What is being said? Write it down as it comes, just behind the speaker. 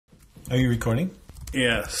Are you recording?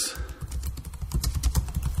 Yes.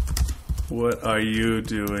 What are you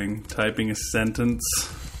doing? Typing a sentence?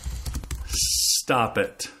 Stop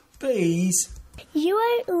it. Please. You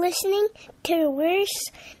are listening to the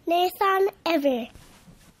worst Nathan ever.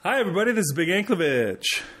 Hi, everybody. This is Big Anklevich.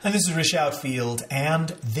 And this is Rich Outfield, and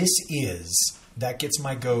this is That Gets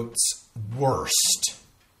My Goat's Worst.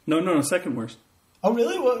 No, second worst. Oh,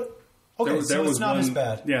 really? What? Okay, There so was it's not one, as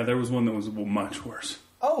bad. Yeah, there was one that was much worse.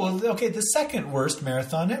 Oh, well, okay, the second worst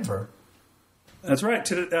marathon ever. That's right.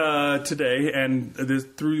 Today, and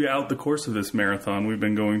throughout the course of this marathon, we've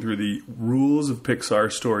been going through the rules of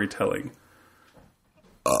Pixar storytelling.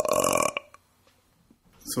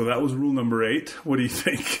 So that was rule number 8. What do you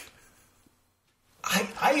think?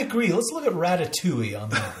 I agree. Let's look at Ratatouille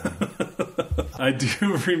on that one. I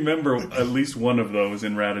do remember at least one of those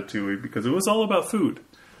in Ratatouille because it was all about food.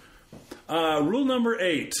 Rule number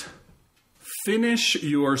 8. Finish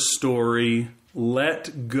your story.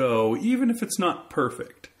 Let go, even if it's not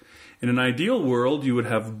perfect. In an ideal world, you would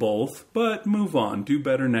have both, but move on. Do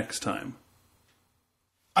better next time.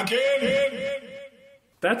 Again!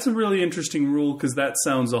 That's a really interesting rule because that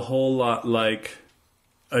sounds a whole lot like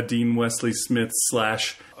a Dean Wesley Smith /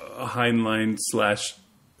 Heinlein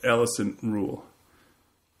 / Ellison rule.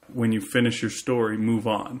 When you finish your story, move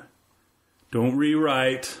on. Don't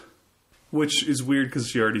rewrite, which is weird because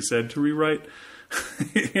she already said to rewrite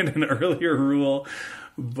in an earlier rule.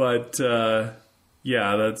 But,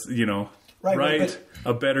 yeah, that's, write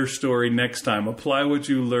a better story next time. Apply what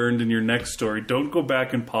you learned in your next story. Don't go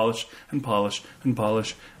back and polish and polish and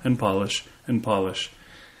polish and polish and polish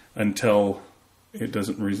until it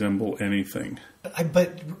doesn't resemble anything.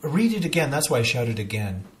 But read it again. That's why I shouted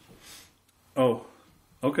again. Oh,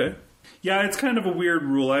 okay. Yeah, it's kind of a weird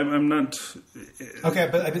rule. I'm not... Okay,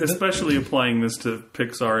 but especially applying this to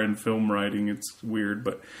Pixar and film writing, it's weird.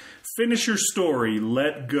 But finish your story.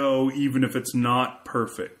 Let go, even if it's not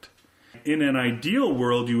perfect. In an ideal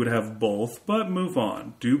world, you would have both, but move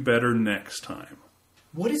on. Do better next time.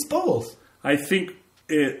 What is both? I think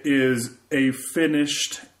it is a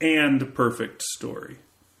finished and perfect story.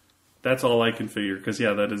 That's all I can figure, because,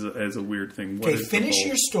 yeah, that is a weird thing. Okay, finish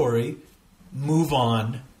your story, move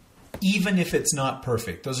on, even if it's not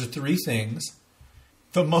perfect. Those are 3 things.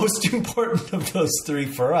 The most important of those 3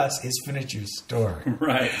 for us is finish your story.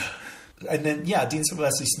 Right. And then, yeah, Dean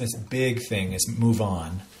Wesley Smith's big thing is move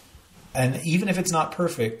on. And even if it's not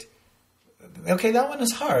perfect, okay, that one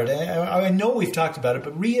is hard. I know we've talked about it,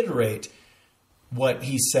 but reiterate what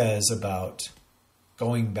he says about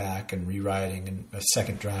going back and rewriting and a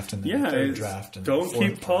second draft and then a third draft. And don't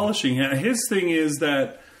keep polishing. His thing is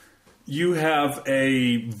that you have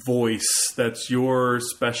a voice that's your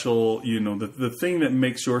special, the thing that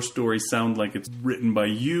makes your story sound like it's written by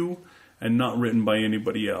you and not written by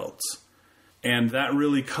anybody else. And that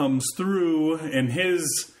really comes through. And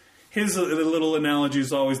his little analogy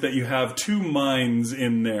is always that you have 2 minds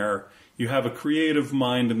in there. You have a creative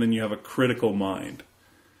mind and then you have a critical mind.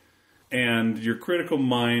 And your critical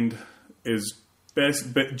mind is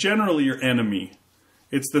best, but generally your enemy.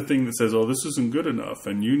 It's the thing that says, oh, this isn't good enough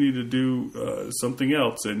and you need to do something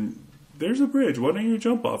else. And there's a bridge. Why don't you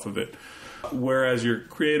jump off of it? Whereas your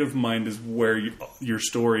creative mind is where your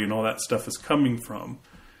story and all that stuff is coming from.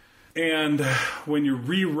 And when you're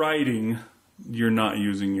rewriting, you're not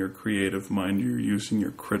using your creative mind, you're using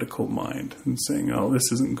your critical mind and saying, oh,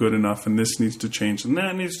 this isn't good enough and this needs to change and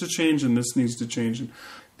that needs to change and this needs to change and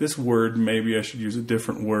this word, maybe I should use a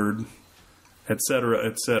different word, etc.,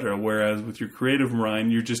 etc. Whereas with your creative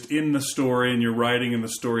mind, you're just in the story and you're writing and the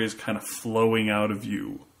story is kind of flowing out of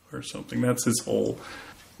you or something. That's his whole,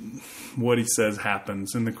 what he says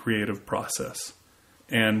happens in the creative process.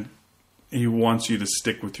 And he wants you to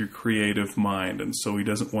stick with your creative mind, and so he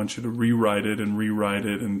doesn't want you to rewrite it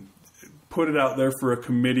and put it out there for a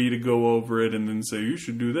committee to go over it and then say, you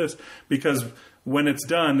should do this. Because when it's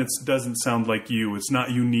done, it doesn't sound like you. It's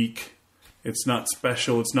not unique. It's not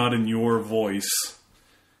special. It's not in your voice.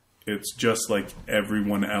 It's just like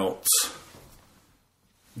everyone else.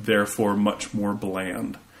 Therefore, much more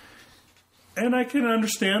bland. And I can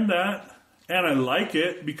understand that. And I like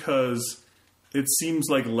it because it seems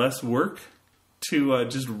like less work to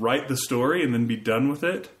just write the story and then be done with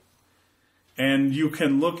it. And you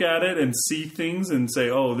can look at it and see things and say,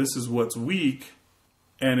 oh, this is what's weak.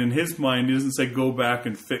 And in his mind, he doesn't say, go back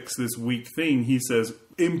and fix this weak thing. He says,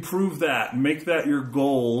 improve that. Make that your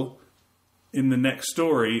goal in the next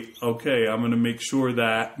story. Okay, I'm going to make sure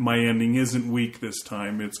that my ending isn't weak this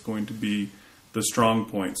time. It's going to be the strong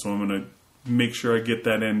point. So I'm going to make sure I get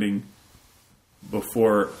that ending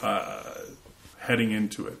before heading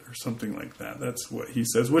into it or something like that. That's what he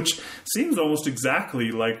says, which seems almost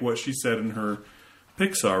exactly like what she said in her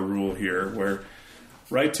Pixar rule here, where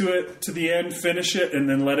write to it to the end, finish it, and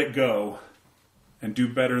then let it go and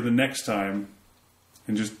do better the next time.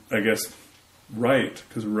 And just, I guess, write,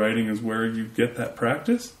 because writing is where you get that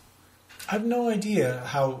practice. I have no idea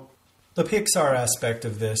how the Pixar aspect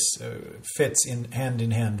of this fits in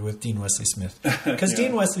hand with Dean Wesley Smith. Because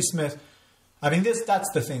Dean Wesley Smith, I mean,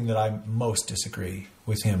 that's the thing that I most disagree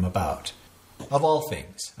with him about, of all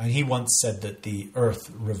things. I mean, he once said that the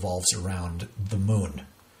Earth revolves around the moon.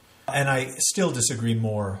 And I still disagree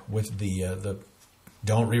more with the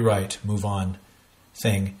don't rewrite, move on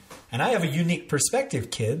thing. And I have a unique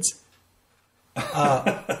perspective, kids.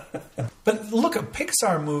 But look, a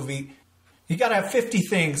Pixar movie, you got to have 50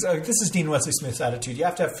 things. This is Dean Wesley Smith's attitude. You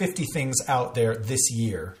have to have 50 things out there this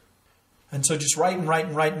year. And so just write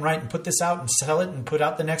and put this out and sell it and put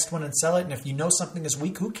out the next one and sell it. And if you know something is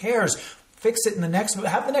weak, who cares? Fix it in the next one.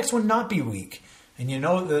 Have the next one not be weak. And you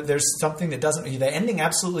know that there's something that doesn't... The ending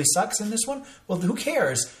absolutely sucks in this one. Well, who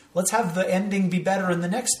cares? Let's have the ending be better in the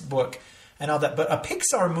next book and all that. But a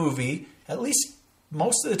Pixar movie, at least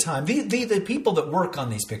most of the time... The people that work on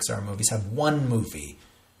these Pixar movies have one movie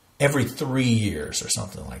every 3 years or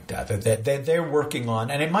something like that they're working on.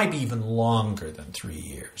 And it might be even longer than 3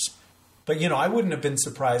 years. But, I wouldn't have been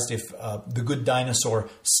surprised if The Good Dinosaur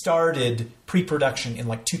started pre-production in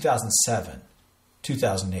like 2007,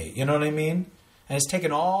 2008. You know what I mean? And it's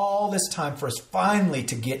taken all this time for us finally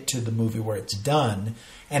to get to the movie where it's done.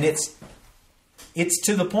 And it's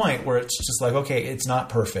to the point where it's just like, okay, it's not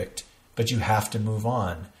perfect, but you have to move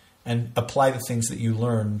on and apply the things that you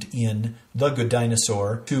learned in The Good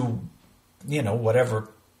Dinosaur to, whatever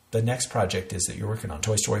the next project is that you're working on,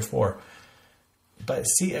 Toy Story 4. But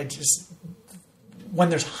see, when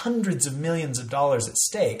there's hundreds of millions of dollars at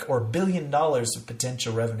stake or $1 billion of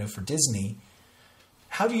potential revenue for Disney,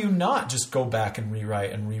 how do you not just go back and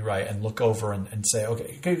rewrite and look over and say,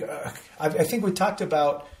 okay, I think we talked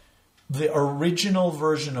about the original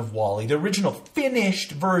version of WALL-E, the original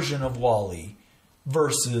finished version of WALL-E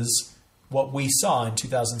versus what we saw in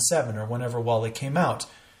 2007 or whenever WALL-E came out.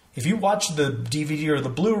 If you watch the DVD or the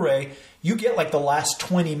Blu-ray, you get like the last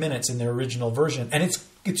 20 minutes in the original version. And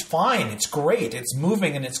it's fine. It's great. It's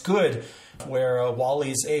moving and it's good. Where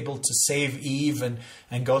Wall-E's able to save Eve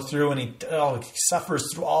and go through and he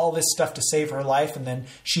suffers through all this stuff to save her life. And then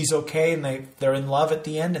she's okay and they're in love at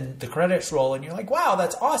the end and the credits roll. And you're like, wow,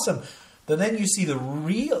 that's awesome. But then you see the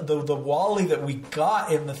Wall-E that we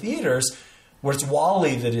got in the theaters where it's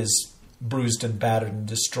Wall-E that is bruised and battered and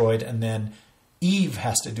destroyed. And then Eve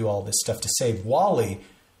has to do all this stuff to save Wall-E,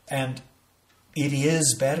 and it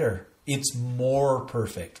is better. It's more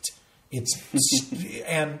perfect.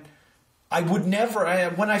 And I would never...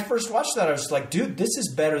 when I first watched that, I was like, dude, this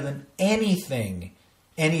is better than anything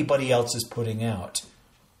anybody else is putting out.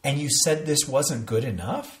 And you said this wasn't good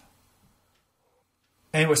enough?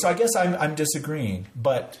 Anyway, so I guess I'm disagreeing,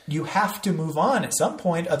 but you have to move on at some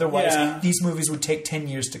point. Otherwise, these movies would take 10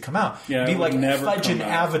 years to come out. Yeah, it'd be like Fudge and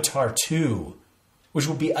Avatar 2. Which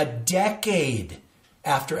will be a decade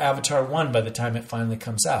after Avatar 1 by the time it finally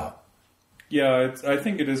comes out. Yeah, I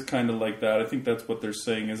think it is kind of like that. I think that's what they're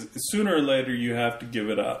saying is sooner or later you have to give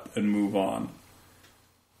it up and move on.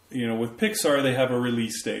 With Pixar, they have a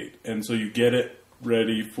release date. And so you get it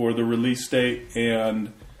ready for the release date.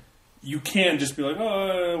 And you can't just be like,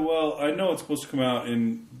 oh, well, I know it's supposed to come out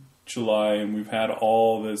in July. And we've had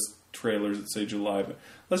all this trailers that say July. But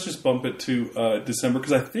let's just bump it to December.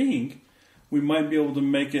 Because I think... we might be able to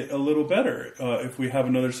make it a little better if we have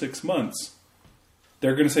another 6 months.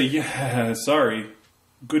 They're going to say, yeah, sorry,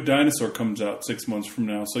 Good Dinosaur comes out 6 months from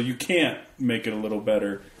now, so you can't make it a little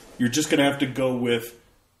better. You're just going to have to go with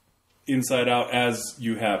Inside Out as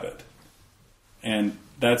you have it. And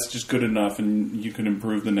that's just good enough, and you can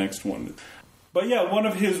improve the next one. But yeah, one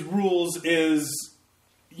of his rules is,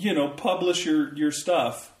 publish your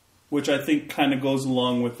stuff, which I think kind of goes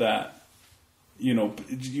along with that.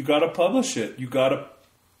 You got to publish it. You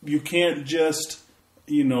can't just,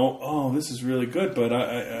 this is really good, but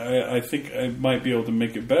I think I might be able to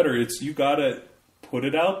make it better. You got to put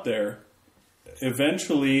it out there.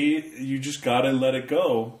 Eventually, you just got to let it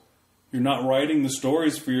go. You're not writing the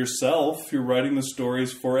stories for yourself. You're writing the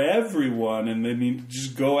stories for everyone, and they need to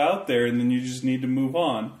just go out there, and then you just need to move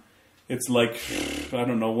on. It's like, I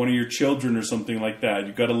don't know, one of your children or something like that.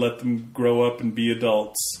 You got to let them grow up and be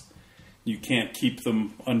adults. You can't keep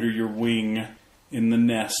them under your wing in the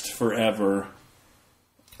nest forever.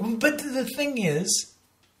 But the thing is,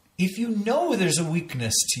 if you know there's a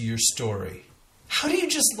weakness to your story, how do you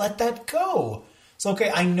just let that go? So,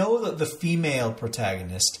 okay, I know that the female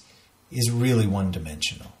protagonist is really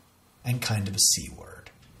one-dimensional and kind of a C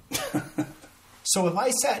word. So if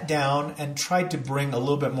I sat down and tried to bring a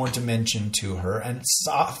little bit more dimension to her and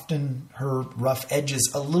soften her rough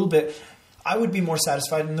edges a little bit, I would be more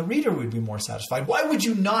satisfied and the reader would be more satisfied. Why would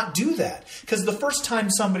you not do that? Because the first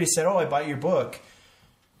time somebody said, I bought your book,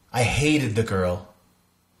 I hated the girl.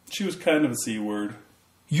 She was kind of a C word.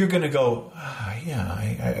 You're going to go,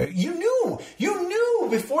 you knew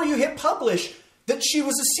before you hit publish that she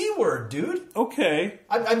was a C word, dude. Okay.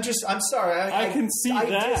 I'm sorry. I can see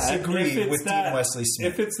that. I disagree with Dean Wesley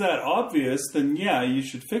Smith. If it's that obvious, then yeah, you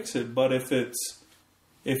should fix it. But if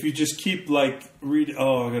you just keep let me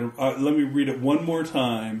read it one more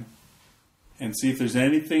time and see if there's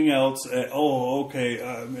anything else.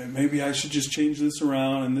 Maybe I should just change this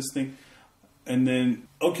around and this thing. And then,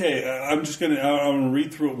 I'm gonna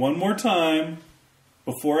read through it one more time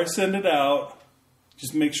before I send it out.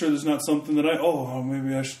 Just make sure there's not something that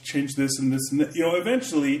maybe I should change this and this and that.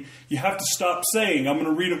 Eventually you have to stop saying, I'm going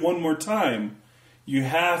to read it one more time. You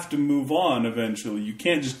have to move on eventually. You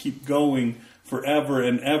can't just keep going forever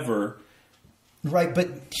and ever. Right, but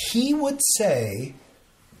he would say,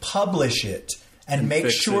 publish it and make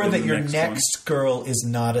sure that your next girl is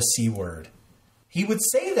not a C word. He would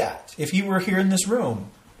say that if he were here in this room.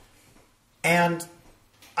 And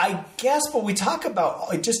I guess what we talk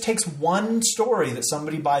about, it just takes one story that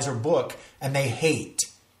somebody buys her book and they hate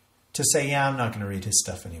to say, I'm not going to read his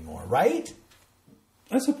stuff anymore, right?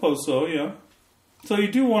 I suppose so, yeah. So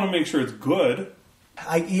you do want to make sure it's good.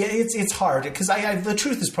 It's hard because the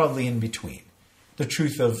truth is probably in between. The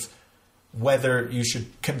truth of whether you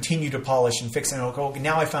should continue to polish and fix it. Okay,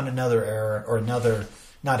 now I found another error or another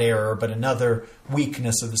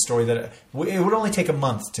weakness of the story that it would only take a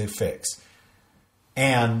month to fix.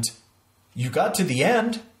 And you got to the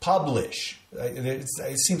end, publish. It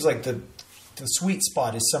seems like the sweet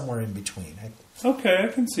spot is somewhere in between. Okay, I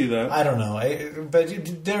can see that. I don't know.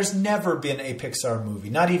 But there's never been a Pixar movie,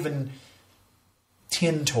 not even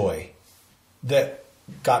Tin Toy, that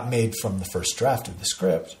got made from the first draft of the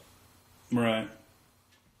script. Right.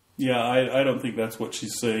 Yeah, I don't think that's what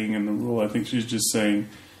she's saying in the rule. I think she's just saying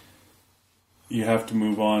you have to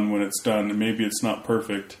move on when it's done. And maybe it's not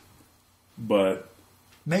perfect, but...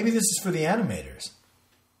 Maybe this is for the animators.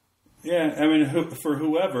 Yeah, I mean, for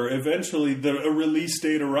whoever, eventually a release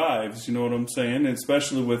date arrives, you know what I'm saying?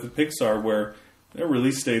 Especially with Pixar, where their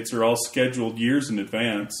release dates are all scheduled years in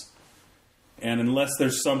advance. And unless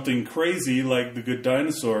there's something crazy like The Good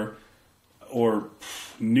Dinosaur or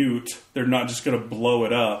Newt, they're not just going to blow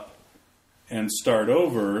it up and start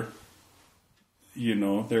over,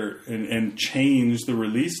 and change the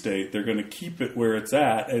release date. They're going to keep it where it's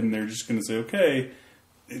at, and they're just going to say, okay,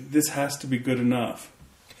 this has to be good enough.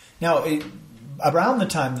 Now, around the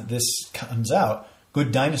time that this comes out,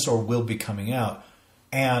 Good Dinosaur will be coming out.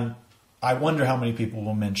 And I wonder how many people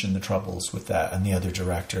will mention the troubles with that and the other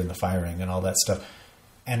director and the firing and all that stuff.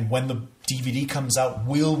 And when the DVD comes out,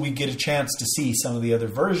 will we get a chance to see some of the other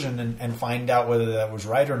version and find out whether that was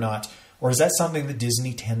right or not? Or is that something that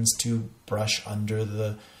Disney tends to brush under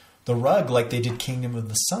the rug like they did Kingdom of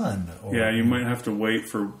the Sun? You might have to wait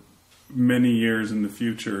for many years in the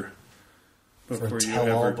future before you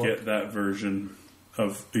ever get that version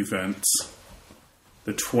of events.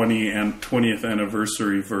 The 20th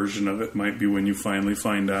anniversary version of it might be when you finally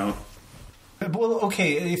find out. Well,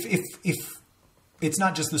 okay, if it's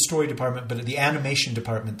not just the story department, but the animation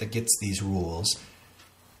department that gets these rules,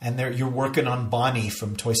 and you're working on Bonnie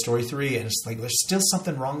from Toy Story 3, and it's like there's still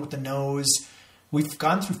something wrong with the nose. We've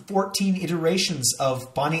gone through 14 iterations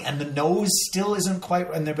of Bonnie, and the nose still isn't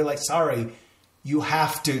quite... And they'll be like, sorry, you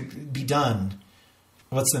have to be done.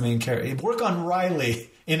 What's the main character? Work on Riley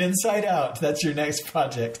in Inside Out. That's your next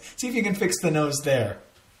project. See if you can fix the nose there.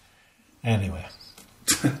 Anyway.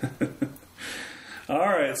 All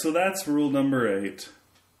right, so that's rule number 8.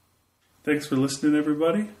 Thanks for listening,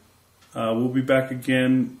 everybody. We'll be back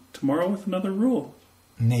again tomorrow with another rule.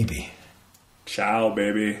 Maybe. Ciao,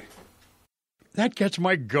 baby. That Gets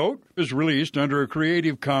My Goat is released under a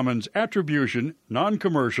Creative Commons Attribution,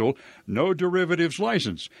 Non-Commercial, No Derivatives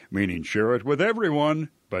license, meaning share it with everyone,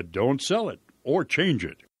 but don't sell it or change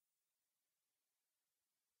it.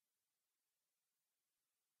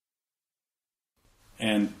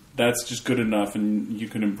 And that's just good enough, and you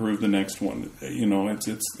can improve the next one.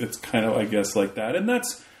 It's kind of, I guess, like that. And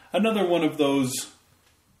that's another one of those,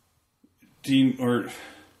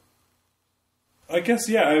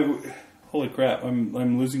 holy crap,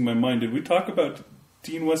 I'm losing my mind. Did we talk about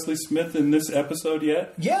Dean Wesley Smith in this episode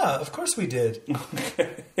yet? Yeah, of course we did.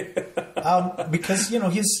 Okay. Because,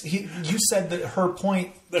 you said that her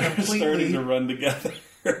point They're completely... starting to run together.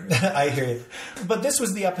 I hear you. But this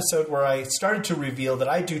was the episode where I started to reveal that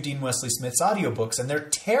I do Dean Wesley Smith's audiobooks, and they're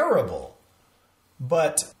terrible.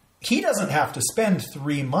 But he doesn't have to spend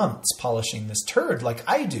 3 months polishing this turd like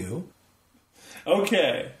I do.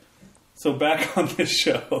 Okay. So back on this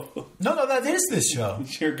show. No, that is this show.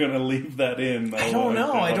 You're going to leave that in. I don't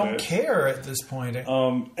know. I don't care at this point.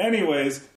 Anyways,